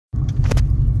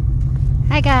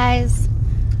Hi guys.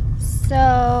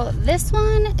 So this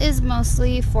one is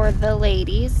mostly for the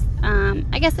ladies.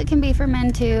 I guess it can be for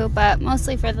men too, but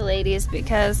mostly for the ladies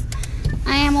because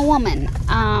I am a woman.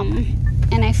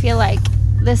 And I feel like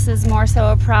this is more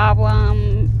so a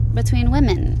problem between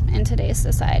women in today's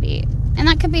society. And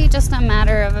that could be just a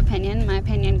matter of opinion. My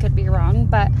opinion could be wrong,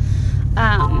 but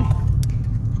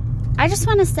I just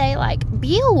want to say, like,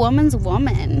 be a woman's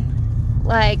woman.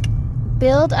 Like,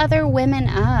 build other women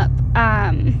up.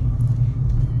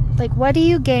 Like, what do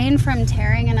you gain from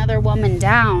tearing another woman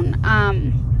down?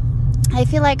 I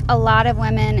feel like a lot of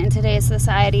women in today's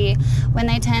society, when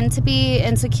they tend to be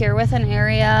insecure with an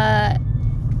area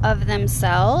of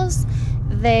themselves,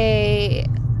 they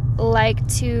like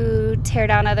to tear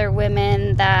down other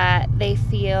women that they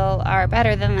feel are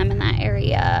better than them in that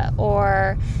area,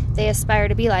 or they aspire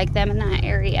to be like them in that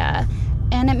area.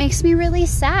 And it makes me really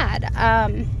sad.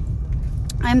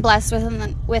 I'm blessed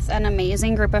with an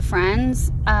amazing group of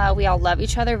friends. We all love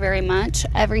each other very much.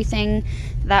 Everything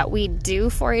that we do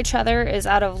for each other is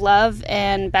out of love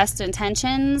and best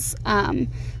intentions.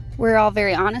 We're all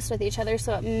very honest with each other,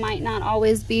 so it might not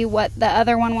always be what the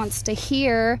other one wants to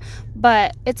hear,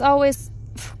 but it's always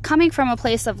coming from a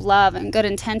place of love and good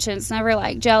intentions, never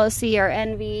like jealousy or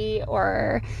envy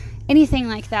or anything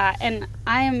like that. And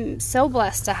I am so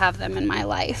blessed to have them in my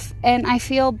life. And I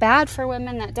feel bad for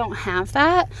women that don't have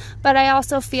that, but I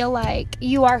also feel like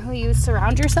you are who you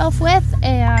surround yourself with.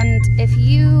 And if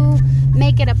you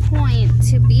make it a point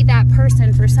to be that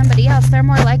person for somebody else, they're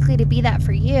more likely to be that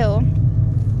for you.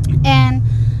 And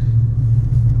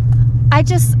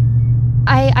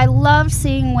I love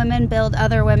seeing women build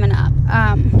other women up.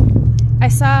 I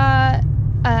saw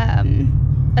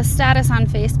a status on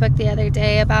Facebook the other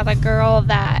day about a girl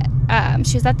that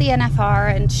she was at the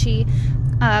NFR and she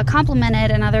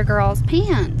complimented another girl's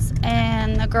pants,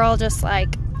 and the girl just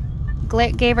like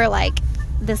gave her like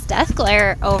this death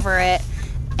glare over it.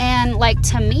 And like,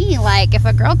 to me, like, if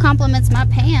a girl compliments my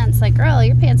pants, like, girl,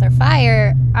 your pants are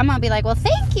fire, I'm gonna be like, well,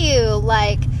 thank you.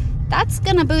 Like, that's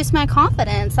gonna boost my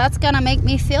confidence, that's gonna make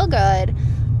me feel good.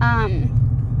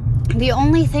 The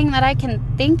only thing that I can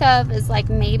think of is, like,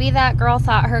 maybe that girl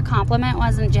thought her compliment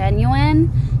wasn't genuine,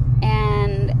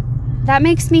 and that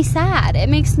makes me sad. It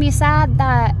makes me sad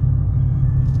that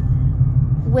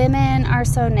women are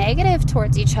so negative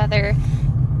towards each other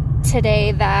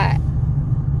today, that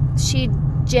she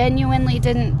genuinely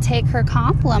didn't take her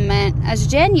compliment as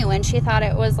genuine. She thought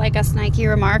it was like a snarky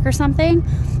remark or something.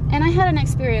 And I had an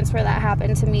experience where that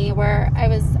happened to me, where I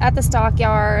was at the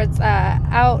stockyards,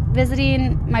 out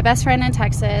visiting my best friend in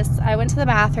Texas. I went to the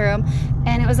bathroom,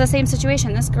 and it was the same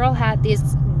situation. This girl had these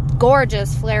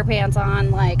gorgeous flare pants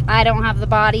on. Like, I don't have the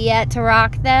body yet to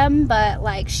rock them, but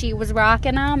like, she was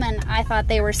rocking them, and I thought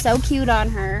they were so cute on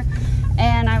her.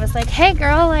 And I was like, hey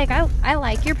girl, like, I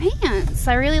like your pants.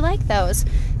 I really like those.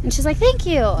 And she's like, thank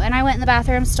you. And I went in the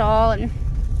bathroom stall, and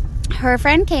her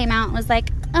friend came out and was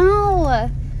like, oh,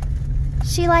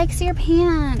 she likes your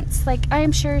pants. Like,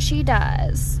 I'm sure she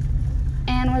does.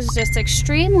 And was just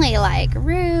extremely, like,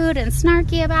 rude and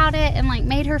snarky about it, and like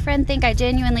made her friend think I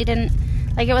genuinely didn't,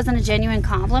 like, it wasn't a genuine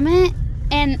compliment.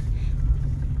 And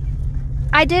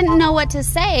I didn't know what to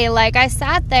say. Like, I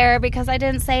sat there because I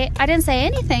didn't say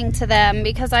anything to them,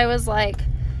 because I was like,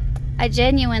 I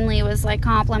genuinely was like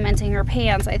complimenting her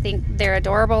pants. I think they're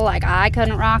adorable. Like, I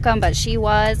couldn't rock them, but she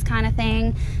was, kind of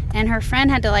thing. And her friend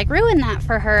had to like ruin that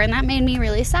for her, and that made me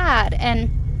really sad.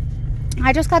 And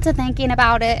I just got to thinking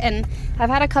about it, and I've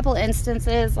had a couple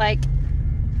incidents, I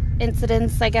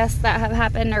guess, that have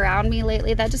happened around me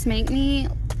lately that just make me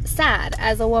sad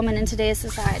as a woman in today's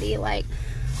society. Like,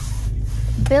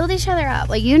 build each other up.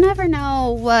 Like, you never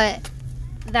know what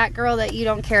that girl that you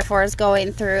don't care for is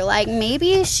going through. Like,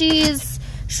 maybe she's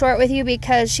short with you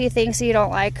because she thinks you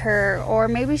don't like her, or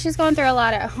maybe she's going through a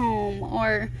lot at home,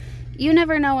 or you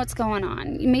never know what's going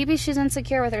on. Maybe she's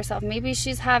insecure with herself. Maybe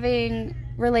she's having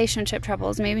relationship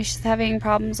troubles. Maybe she's having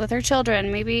problems with her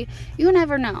children. Maybe, you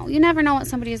never know. You never know what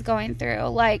somebody's going through.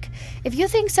 Like, if you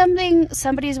think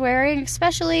somebody's wearing,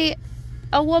 especially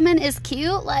a woman, is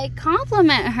cute, like,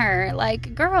 compliment her.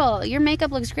 Like, girl, your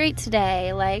makeup looks great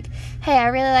today. Like, hey, I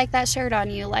really like that shirt on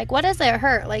you. Like, what does it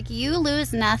hurt? Like, you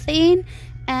lose nothing,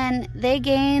 and they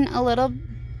gain a little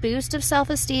boost of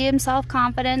self-esteem,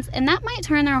 self-confidence, and that might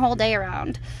turn their whole day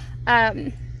around.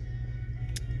 I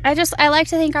like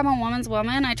to think I'm a woman's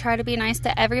woman. I try to be nice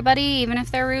to everybody, even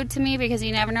if they're rude to me, because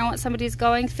you never know what somebody's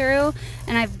going through.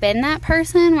 And I've been that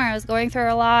person where I was going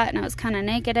through a lot, and I was kind of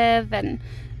negative, and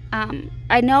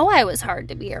I know I was hard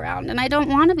to be around, and I don't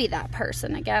want to be that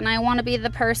person again. I want to be the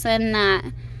person that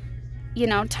you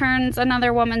know, turns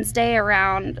another woman's day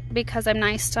around because I'm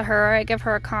nice to her. I give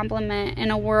her a compliment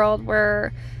in a world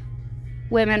where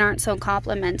women aren't so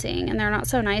complimenting and they're not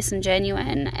so nice and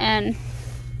genuine. And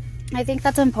I think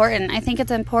that's important. I think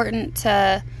it's important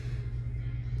to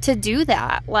do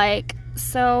that. Like,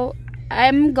 so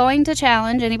I'm going to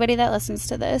challenge anybody that listens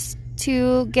to this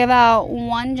to give out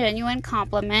one genuine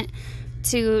compliment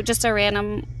to just a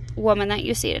random woman that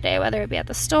you see today, whether it be at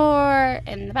the store,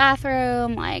 in the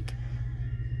bathroom, like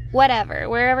whatever,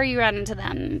 wherever you run into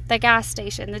them, the gas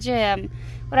station, the gym,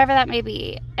 whatever that may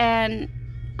be. And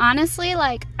honestly,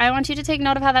 like, I want you to take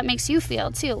note of how that makes you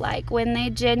feel too. Like, when they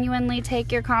genuinely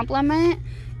take your compliment,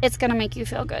 it's going to make you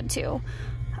feel good too.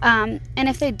 And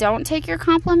if they don't take your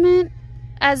compliment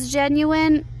as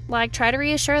genuine, like, try to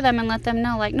reassure them and let them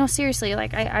know, like, no, seriously,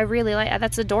 like, I really like,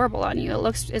 that's adorable on you.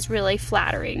 It's really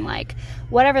flattering, like,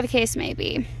 whatever the case may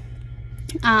be.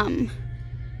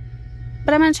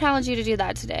 But I'm going to challenge you to do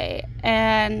that today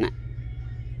and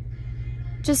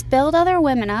just build other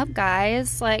women up,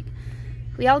 guys. Like,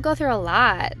 we all go through a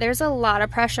lot. There's a lot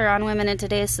of pressure on women in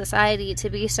today's society to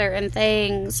be certain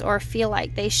things or feel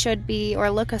like they should be or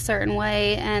look a certain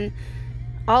way. And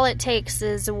all it takes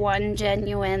is one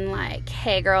genuine, like,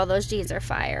 hey girl, those jeans are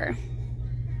fire,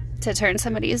 to turn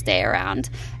somebody's day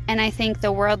around. And I think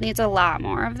the world needs a lot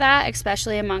more of that,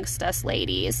 especially amongst us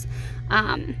ladies.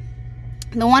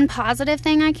 The one positive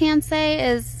thing I can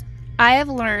say is I have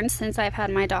learned since I've had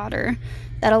my daughter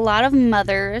that a lot of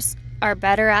mothers are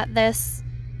better at this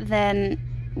than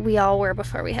we all were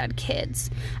before we had kids.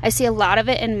 I see a lot of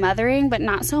it in mothering, but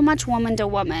not so much woman to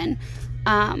woman.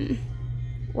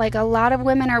 Like, a lot of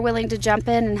women are willing to jump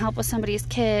in and help with somebody's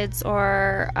kids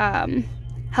or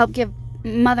help give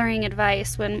mothering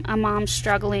advice when a mom's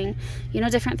struggling, you know,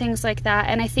 different things like that.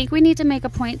 And I think we need to make a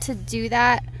point to do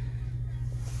that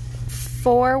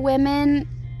for women,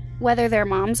 whether they're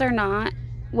moms or not,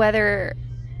 whether,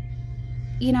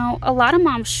 you know, a lot of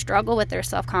moms struggle with their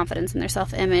self-confidence and their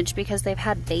self-image because they've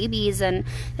had babies and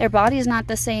their body's not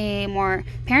the same, or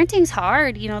parenting's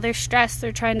hard, you know, they're stressed,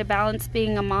 they're trying to balance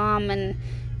being a mom and,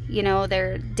 you know,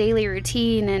 their daily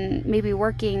routine and maybe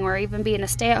working or even being a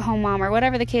stay-at-home mom or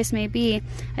whatever the case may be.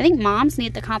 I think moms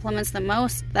need the compliments the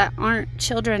most that aren't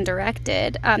children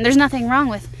directed. There's nothing wrong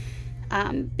with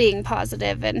being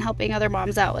positive and helping other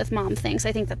moms out with mom things.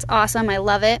 I think that's awesome. I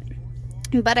love it.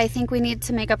 But I think we need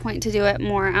to make a point to do it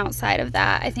more outside of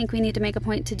that. I think we need to make a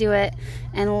point to do it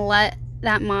and let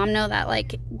that mom know that,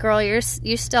 like, girl, you're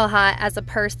still hot as a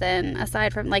person,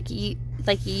 aside from, like,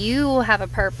 you have a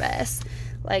purpose.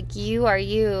 Like, you are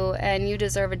you, and you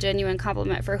deserve a genuine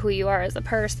compliment for who you are as a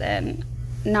person,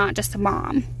 not just a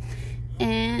mom.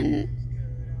 And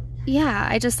yeah,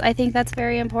 I think that's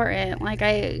very important. Like,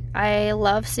 I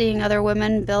love seeing other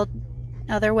women build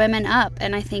other women up,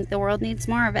 and I think the world needs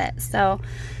more of it. So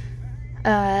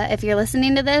if you're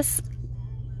listening to this,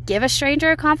 give a stranger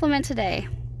a compliment today.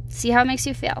 See how it makes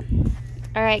you feel.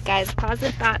 All right, guys,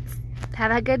 positive thoughts.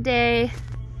 Have a good day,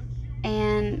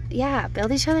 and yeah,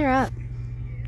 build each other up.